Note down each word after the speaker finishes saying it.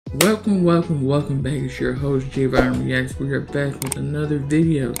Welcome back. It's your host, Javon Reacts. We are back with another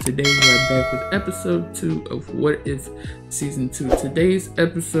video. Today we are back with episode 2 of What If Season 2. Today's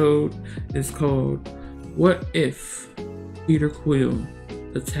episode is called What If Peter Quill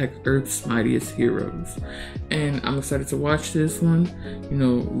Attacked Earth's Mightiest Heroes. And I'm excited to watch this one. You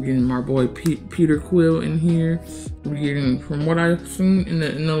know, we're getting my boy Peter Quill in here. We're getting, from what I've seen in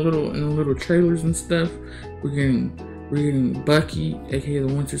the little trailers and stuff, we're getting Bucky, aka the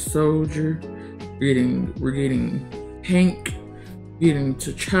Winter Soldier. We're getting Hank. We're getting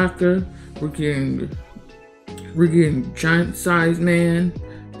T'Chaka. We're getting Giant Size Man,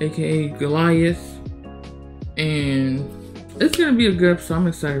 aka Goliath. And it's gonna be a good episode. I'm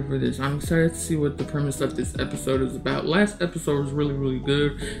excited for this. I'm excited to see what the premise of this episode is about. Last episode was really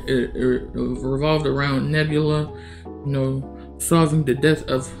good. It revolved around Nebula, you know, solving the death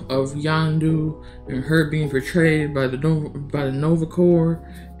of Yondu and her being portrayed by the Nova Corps,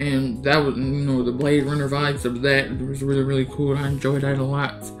 and that was, you know, the Blade Runner vibes of that. It was really cool. I enjoyed that a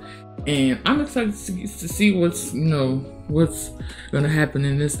lot, and I'm excited to see what's gonna happen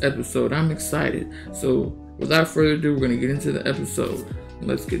in this episode. I'm excited. So without further ado, we're gonna get into the episode.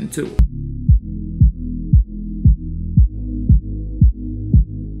 Let's get into it.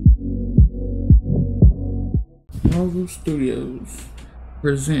 Marvel Studios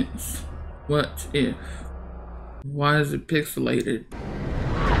presents What If? Why is it pixelated?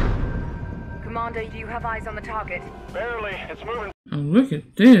 Commander, do you have eyes on the target? Barely. It's moving. Oh, look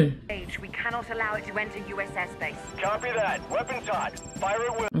at this. We cannot allow it to enter USS base. Copy that. Weapons hot. Fire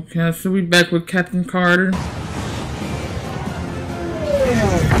at will. Okay, so we back with Captain Carter.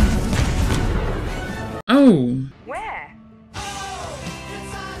 Oh. Where?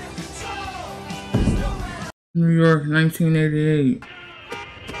 New York, 1988.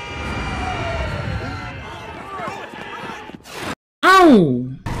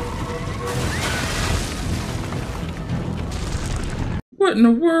 Oh! What in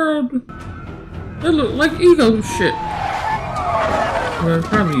the world? That look like Ego shit. Well, it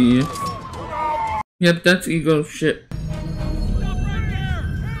probably is. Yep, that's Ego shit.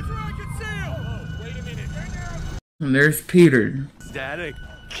 And there's Peter. Is that a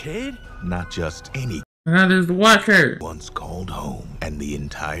kid? Not just any. Now there's the Watcher. Once called home, and the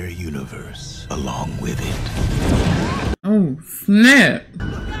entire universe along with it. Oh, snap.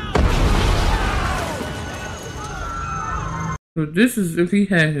 So this is if he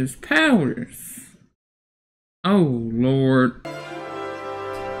had his powers. Oh, Lord.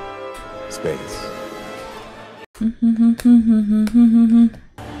 Space.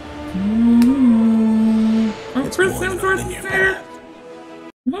 Oh, Chris Hemsworth is there.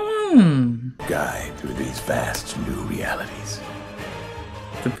 Guide through these vast new realities.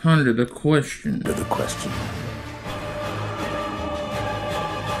 To ponder the question. To the question.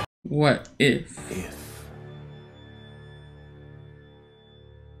 What if?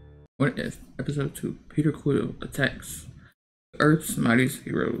 What if? Episode 2. Peter Quill attacks Earth's Mightiest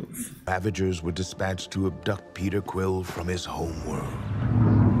Heroes. Avengers were dispatched to abduct Peter Quill from his homeworld.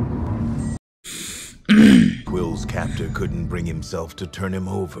 Quill's captor couldn't bring himself to turn him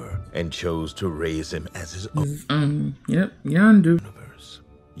over and chose to raise him as his own. Yep, Yondu.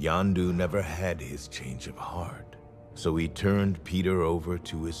 Yondu never had his change of heart, so he turned Peter over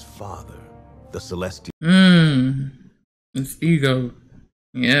to his father, the Celestial. It's Ego.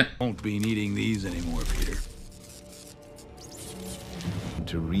 Yeah. Won't be needing these anymore, Peter.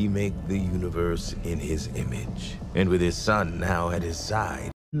 To remake the universe in his image, and with his son now at his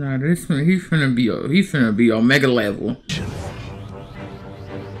side. Nah, he's finna be Omega level.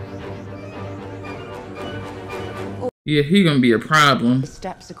 Yeah, he gonna be a problem.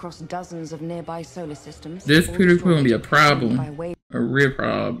 Steps across dozens of nearby solar systems. This Peter Quill gonna be a problem. A real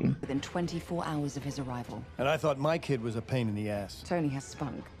problem. Within 24 hours of his arrival. And I thought my kid was a pain in the ass. Tony has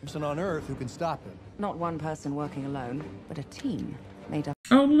spunk. Person on Earth who can stop him. Not one person working alone, but a team made up.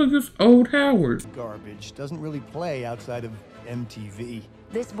 Oh, look, it's old Howard. Garbage. Doesn't really play outside of MTV.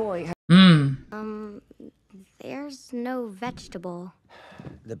 This boy has there's no vegetable.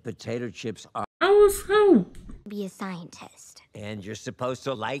 The potato chips are. I was hope. Be a scientist. And you're supposed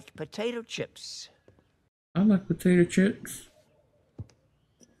to like potato chips. I like potato chips.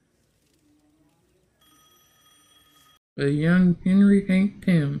 A young Henry Hank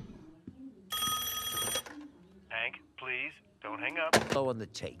Pym. Hank, please, don't hang up. Low on the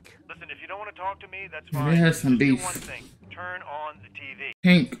take. Listen, if you don't want to talk to me, that's They fine. had some Just do beef. one thing. Turn on the TV.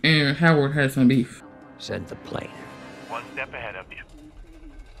 Hank and Howard had some beef. Send the plane. One step ahead of you.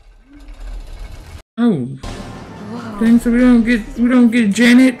 Oh. Dang, so we don't get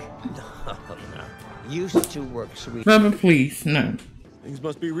Janet. No. Used to work sweet. Bubba, please, no. Things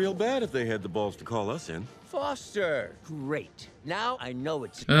must be real bad if they had the balls to call us in. Foster! Great. Now I know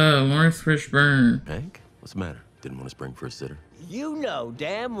it's... Lawrence Fishburne. Hank? What's the matter? Didn't want to spring for a sitter? You know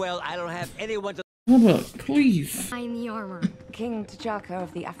damn well I don't have anyone to... Hold up, please. Find the armor. King T'Chaka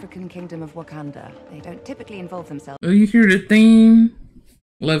of the African Kingdom of Wakanda. They don't typically involve themselves. Oh, you hear the theme?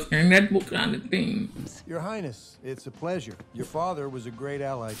 Love hearing that kind of theme. Your Highness, it's a pleasure. Your father was a great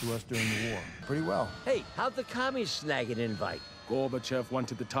ally to us during the war. Pretty well. Hey, how'd the commies snag an invite? Gorbachev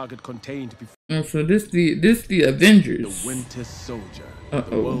wanted the target contained before Oh, so this the Avengers. the Winter Soldier, Uh-oh.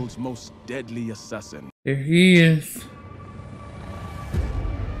 the world's most deadly assassin. There he is.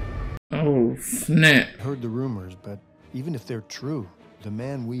 Oh, snap. Heard the rumors, but even if they're true, the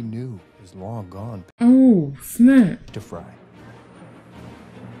man we knew is long gone Oh, snap. to fry.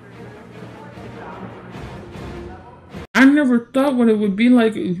 I never thought what it would be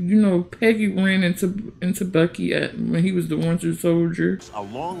like, you know, Peggy ran into Bucky when he was the Winter Soldier. A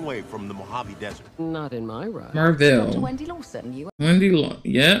long way from the Mojave Desert. Not in my ride. Marvel. Wendy Lawson, you... Wendy Law.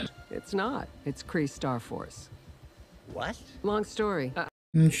 Yep. It's not. It's Kree Starforce. What? Long story.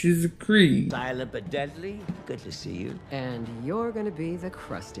 And she's a Kree. Silent but deadly? Good to see you. And you're gonna be the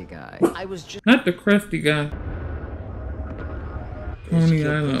crusty guy. I was just... Not the crusty guy. Coney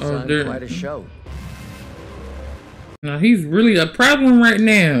Island. Oh, there. Quite a show. Now he's really a problem right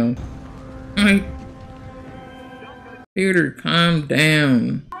now. Like, Peter, calm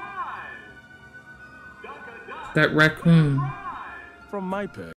down. That raccoon. From my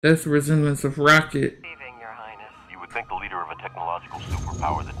pet. That's the resemblance of Rocket. Evening, Your Highness. You would think the leader of a technological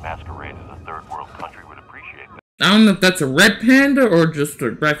superpower that masquerades as a third world country would appreciate that. I don't know if that's a red panda or just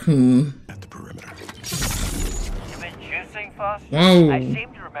a raccoon. At the perimeter. You've been juicing, Foster? Whoa. I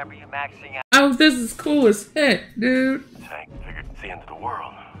seem to remember you maxing out. Oh, this is cool as heck, dude. Hank, figured it's the end of the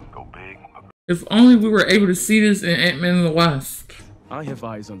world. Go big. If only we were able to see this in Ant-Man and the Wasp. I have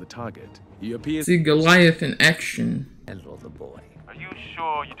eyes on the target. He appears... See Goliath in action. Handle the boy. Are you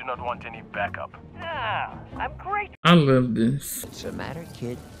sure you do not want any backup? Yeah, I'm great. I love this. What's the matter,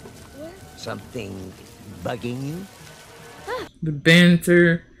 kid? Something bugging you? The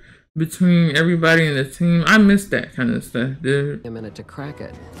banter between everybody in the team. I miss that kind of stuff, dude. A minute to crack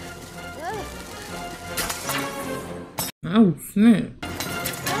it. Oh, snap.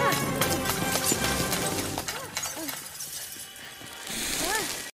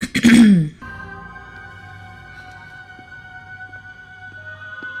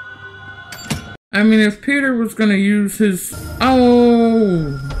 I mean, if Peter was gonna use his...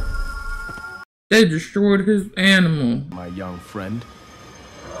 Oh! They destroyed his animal. My young friend.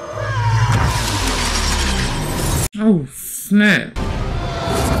 Oh, snap.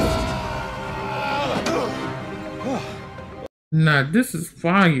 Nah, this is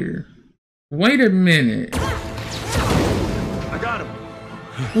fire. Wait a minute. I got him.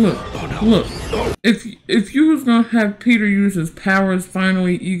 Look, look. If you was gonna have Peter use his powers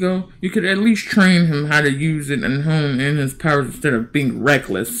finally, Ego, you could at least train him how to use it and hone in his powers instead of being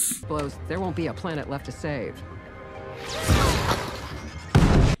reckless. Blows. There won't be a planet left to save.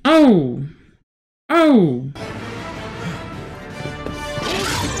 Oh! Oh!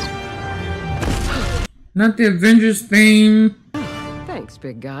 Not the Avengers theme. Thanks,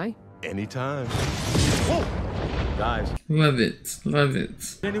 big guy. Anytime. Guys. Love it. Love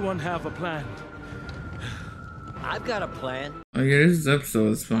it. Anyone have a plan? I've got a plan. Oh yeah, this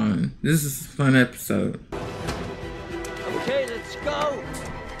episode is fun. This is a fun episode. Okay, let's go.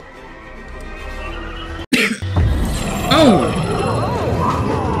 Oh!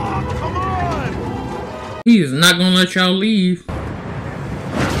 He is not gonna let y'all leave.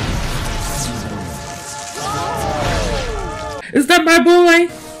 Is that my boy?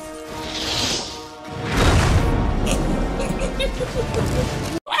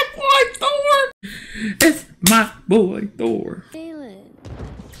 My boy Thor! It's my boy Thor.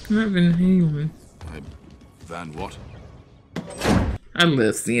 I've been Halen. Van what? I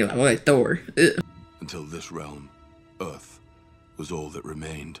love seeing my boy Thor. Ugh. Until this realm, Earth, was all that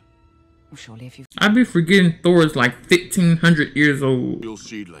remained. Surely if you... I be forgetting Thor is like 1,500 years old. Your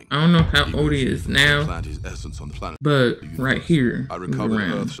seedling. I don't know how old he is now, Plant his essence on the planet. but right here, I recovered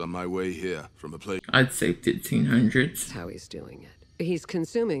around, Earths on my way here from a place. I'd say 1,500s. That's how he's doing it. He's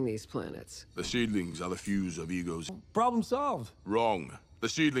consuming these planets. The seedlings are the fuse of egos. Problem solved. Wrong. The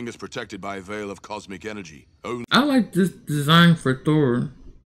seedling is protected by a veil of cosmic energy. Only I like this design for Thor.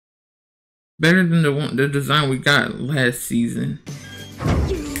 Better than the design we got last season.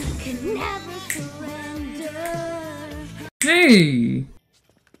 You can never surrender. Hey!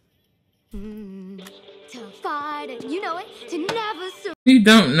 To fight it, you know it. To never surrender. He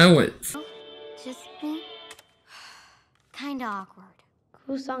don't know it. Just me. Kinda awkward.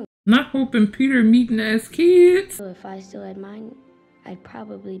 Whose song? Not hoping Peter meeting as kids. If I still had mine, I'd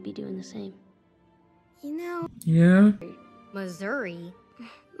probably be doing the same. You know, Yeah. Missouri.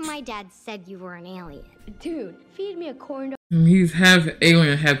 My dad said you were an alien. Dude, feed me a corn dog He's half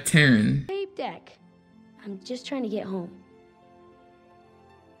alien, half Terran. tape deck. I'm just trying to get home.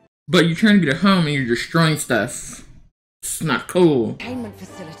 But you're trying to get home and you're destroying stuff. It's not cool. Containment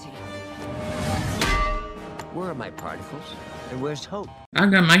facility. Where are my particles? And where's Hope? I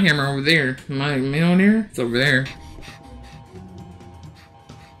got my hammer over there. My Mjolnir, it's over there.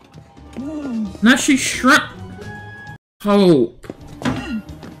 Now she shrunk. Hope. And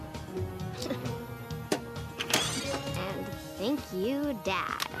thank you,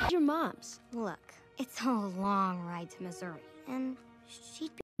 Dad. Your mom's. Look, it's a long ride to Missouri, and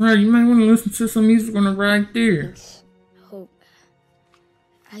she'd be. Right, you might want to listen to some music on the ride there. Hope.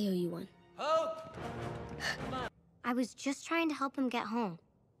 I owe you one. I was just trying to help him get home.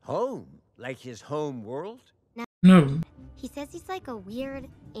 Home? Like his home world? No. He says he's like a weird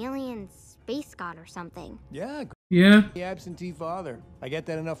alien space god or something. Yeah. Yeah. The absentee father. I get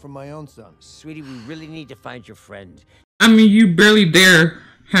that enough from my own son. Sweetie, we really need to find your friend. I mean, you barely there,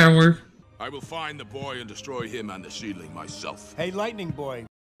 Howard. I will find the boy and destroy him and the shieldling myself. Hey, Lightning Boy.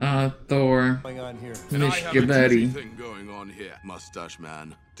 Thor. Going on here. And I Miss have your a buddy. juicy thing going on here, Mustache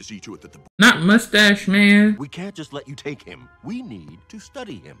Man, to see to it that the Not Mustache Man. We can't just let you take him. We need to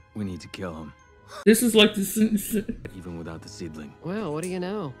study him. We need to kill him, This is like the... even without the seedling. Well, what do you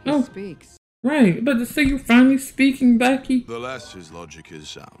know? He Oh. speaks. Right, but to say you're finally speaking, Becky. The less his logic is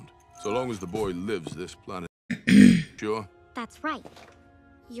sound. So long as the boy lives this planet. Sure? That's right.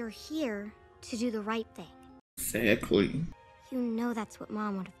 You're here to do the right thing. Exactly. You know that's what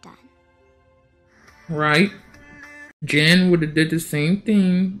Mom would have done. Right. Jen would have did the same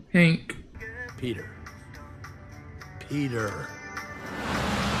thing, Hank. Peter. Peter.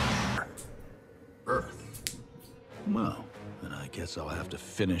 Earth. Well, then I guess I'll have to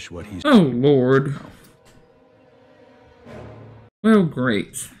finish what he's... Oh, Lord. Well,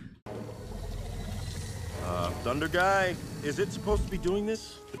 great. Thunder Guy, is it supposed to be doing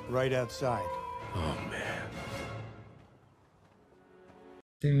this? Right outside. Oh, man.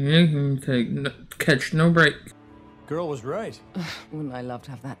 They can catch no break. Girl was right. Wouldn't I love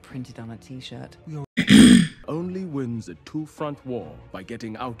to have that printed on a t-shirt? Only wins a two-front war by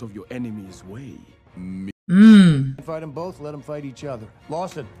getting out of your enemy's way. Fight them both, let them fight each other.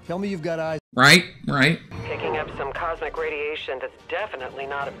 Lawson, tell me you've got eyes. Right, right. Picking up some cosmic radiation that's definitely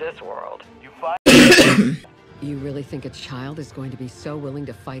not of this world. You really think a child is going to be so willing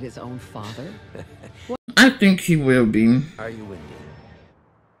to fight his own father? I think he will be. Are you windy?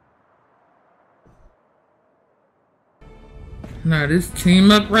 Now, this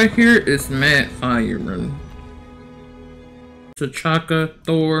team up right here is mad fire, bro. T'Chaka,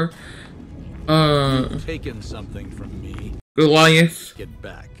 Thor, You've taken something from me. Goliath. Get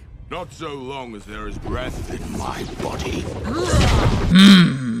back. Not so long as there is breath in my body.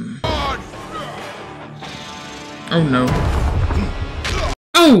 Oh no.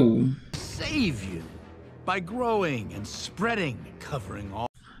 Oh! Save you by growing and spreading, covering all.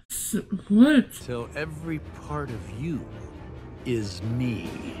 What? Till every part of you is me.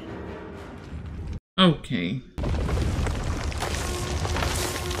 Okay.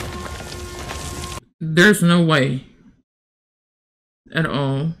 There's no way. At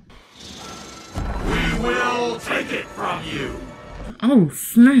all. We will take it from you. Oh,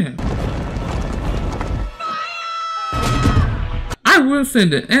 snap. I will say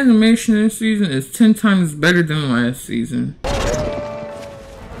the animation this season is 10 times better than last season.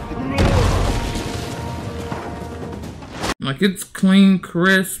 Like, it's clean,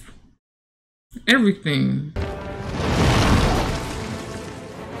 crisp, everything.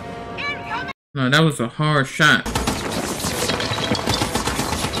 No, that was a hard shot.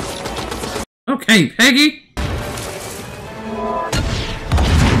 Okay, Peggy.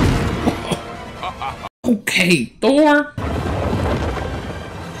 Okay, Thor.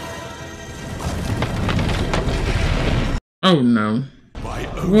 Oh no.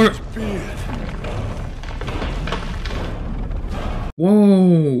 What?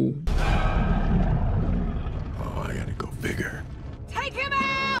 Whoa. Oh, I gotta go bigger. Take him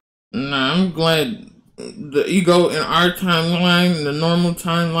out! Nah, I'm glad the ego in our timeline, the normal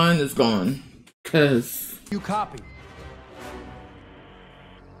timeline, is gone. Cause You copy.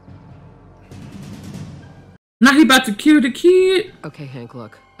 now he about to kill the kid. Okay, Hank,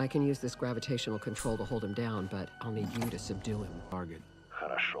 look. I can use this gravitational control to hold him down, but I'll need you to subdue him. Target.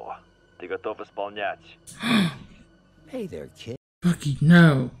 Хорошо. Ты готов исполнять? Hey there, kid. Bucky,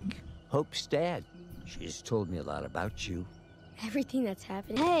 no. Hope's dad. She's told me a lot about you. everything that's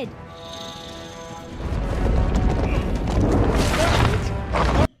happened. Head.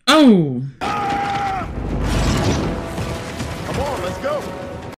 Oh! Come on, let's go.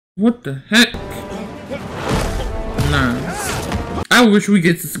 What the heck? Nah. I wish we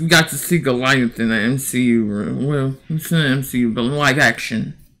got to see Goliath in the MCU. Well, it's in the MCU, but live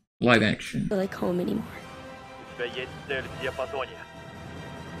action. Live action. I like home anymore.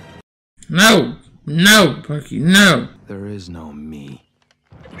 No! No, Bucky, no! There is no me.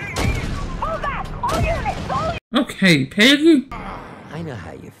 Okay, Peggy. I know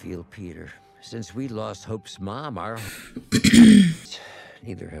how you feel, Peter. Since we lost Hope's mom,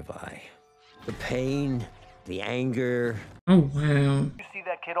 neither have I. The pain, the anger. Oh, wow. You see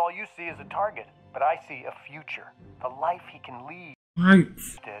that kid, all you see is a target. But I see a future. The life he can lead. Right.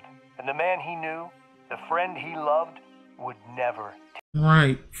 And the man he knew, the friend he loved, would never.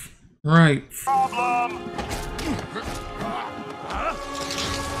 Right. Right. Problem!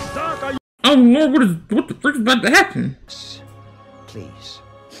 Oh, Lord, what the frick's about to happen? Please,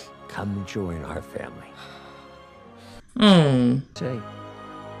 come join our family. Oh. Say.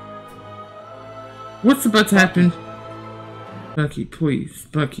 What's about to happen? Bucky, please.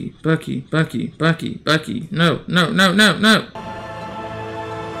 Bucky, Bucky, Bucky, Bucky, Bucky. No, no, no, no, no.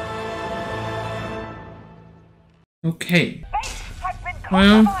 Okay.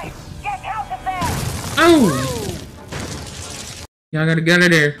 Well. Oh! Y'all gotta get out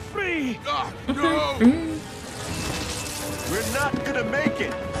of there. No! We're not gonna make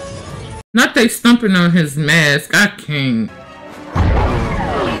it. Not they stumping on his mask. I can't.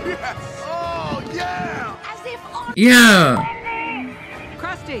 Yes. Oh, yeah! As if Yeah.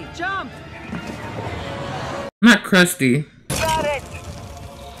 Krusty, jump! Not Krusty. Got it!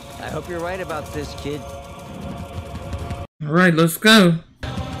 I hope you're right about this, kid. Alright, let's go.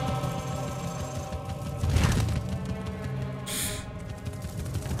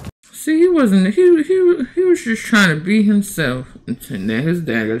 See, he wasn't, he was just trying to be himself. And then his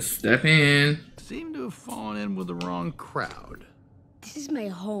dad got to step in. Seem to have fallen in with the wrong crowd. This is my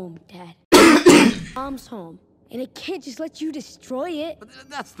home, Dad. Mom's home. And I can't just let you destroy it. But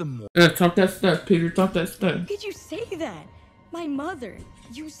that's the more. Talk that stuff, Peter. Talk that stuff. How could you say that? My mother.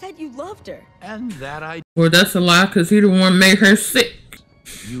 You said you loved her. And that I... Well, that's a lie, because he the one made her sick.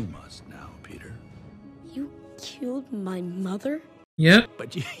 You must now, Peter. You killed my mother? Yep.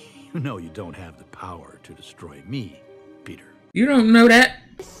 But you know you don't have the power to destroy me, Peter. You don't know that?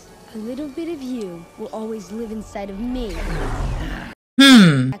 A little bit of you will always live inside of me.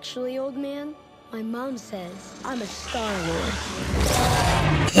 Actually, old man, my mom says I'm a Star-Lord.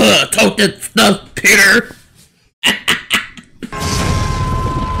 Talk that stuff, Peter.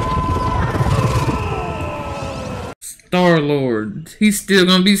 Star-Lord. He's still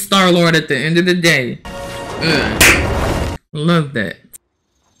gonna be Star-Lord at the end of the day. Love that.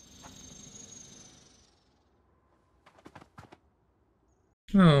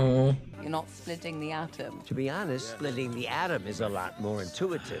 Oh. You're not splitting the atom. To be honest, splitting the atom is a lot more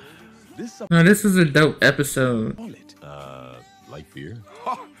intuitive. Now, this is a dope episode. Like beer?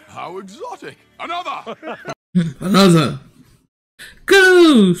 How exotic! Another! Another.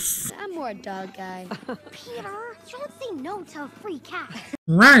 Goose! I'm more a dog guy. Peter, you don't say no to a free cat.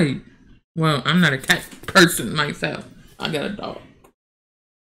 Right. Well, I'm not a cat person myself. I got a dog.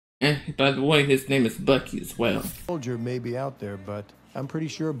 And by the way, his name is Bucky as well. Soldier may be out there, but I'm pretty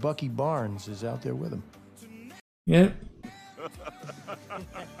sure Bucky Barnes is out there with him. Yep.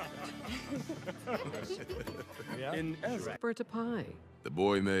 Bird to pie. The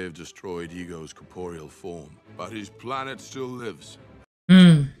boy may have destroyed Ego's corporeal form, but his planet still lives.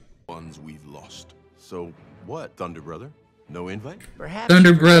 Ones we've lost. So what, Thunder Brother? No invite? Perhaps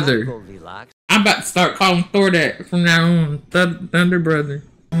Thunder Brother. Goldilocks. I'm about to start calling Thor that from now on. Thunder Brother.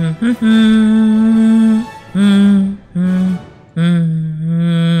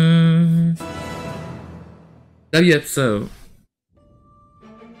 W episode.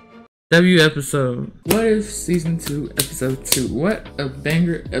 What if season 2, episode 2? What a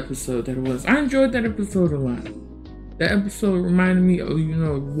banger episode that it was. I enjoyed that episode a lot. That episode reminded me of, you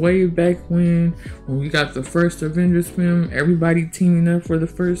know, way back when we got the first Avengers film, everybody teaming up for the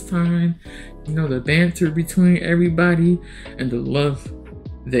first time. You know, the banter between everybody and the love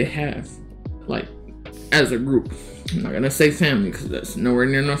they have, like, as a group. I'm not gonna say family, because that's nowhere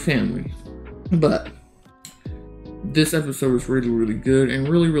near no family. But this episode was really, really good and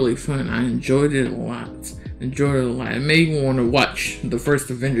really, really fun. I enjoyed it a lot. It made me want to watch the first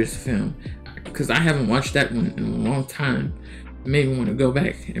Avengers film, because I haven't watched that one in a long time. It made me want to go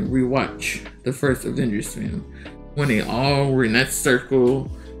back and rewatch the first Avengers film. When they all were in that circle,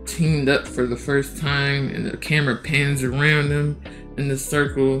 teamed up for the first time and the camera pans around them in the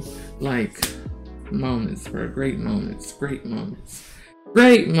circle, like moments, bro. Great moments, bro.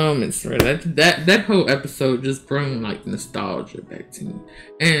 That whole episode just brought like nostalgia back to me.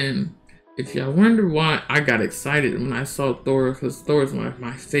 And if y'all wonder why I got excited when I saw Thor, because Thor is one of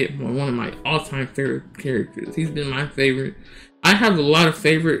my all-time favorite characters. He's been my favorite. I have a lot of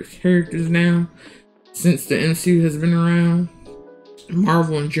favorite characters now since the MCU has been around,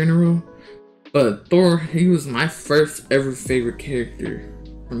 Marvel in general. But Thor, he was my first ever favorite character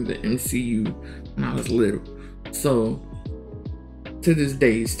from the MCU when I was little. So to this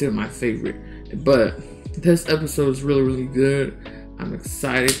day, he's still my favorite. But this episode is really, really good. I'm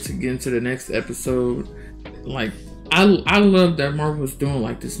excited to get into the next episode. Like, I love that Marvel was doing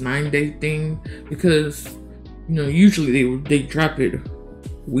like this 9-day thing, because usually they drop it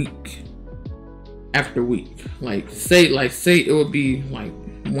week after week. Like say it would be like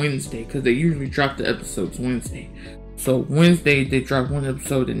Wednesday, because they usually drop the episodes Wednesday. So Wednesday they drop one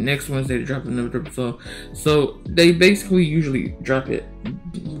episode, and next Wednesday they drop another episode. So they basically usually drop it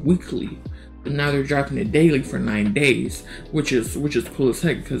weekly. But now they're dropping it daily for 9 days, which is cool as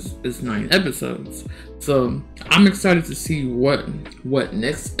heck, because it's 9 episodes. So I'm excited to see what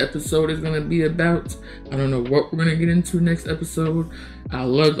next episode is gonna be about. I don't know what we're gonna get into next episode. I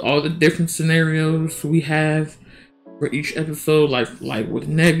love all the different scenarios we have for each episode, like with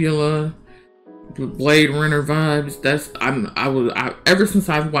Nebula, the Blade Runner vibes. Ever since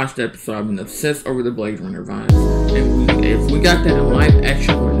I've watched the episode, I've been obsessed over the Blade Runner vibes. And if we got that in live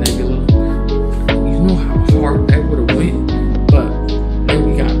action with Nebula, you know how hard that would have went. But then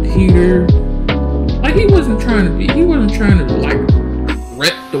we got Peter. Like, he wasn't trying to like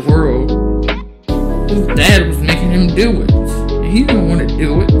wreck the world. His dad was making him do it, and he didn't want to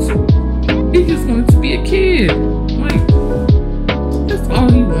do it. He just wanted to be a kid. Like, that's all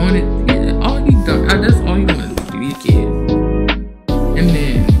he wanted. That's all he wanted to be a kid. And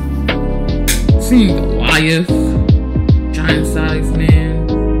then seeing Goliath, giant sized man,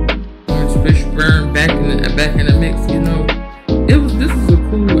 Orange Fish Burn back in the mix, this is a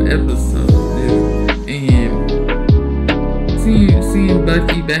cool episode, dude. And seeing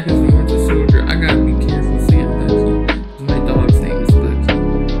Bucky back as a Winter Soldier, I gotta be careful seeing Bucky. My dog's name is Bucky,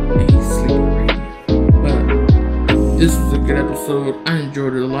 and he's sleeping right now. But this was a good episode. I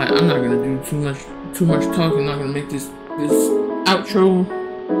enjoyed it a lot. I'm not gonna do too much talking. I'm not gonna make this outro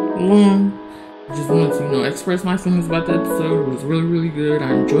long. I just wanted to express my feelings about the episode. It was really, really good.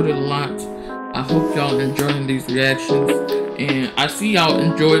 I enjoyed it a lot. I hope y'all enjoying these reactions, and I see y'all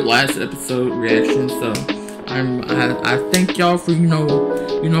enjoyed last episode reactions. So I thank y'all for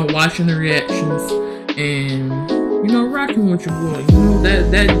watching the reactions and rocking with your boy.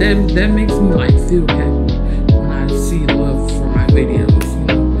 That makes me like feel happy when I see love for my videos.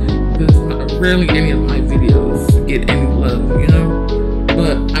 Because rarely any of my videos get any love.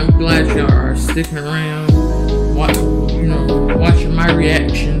 But I'm glad y'all are sticking around, watching my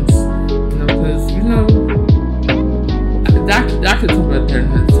reactions. Because I could talk about that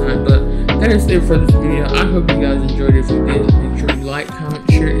another time. But that is it for this video. I hope you guys enjoyed it. If you did, make sure you like, comment,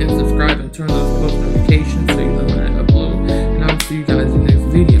 share, and subscribe, and turn on those post notifications so you know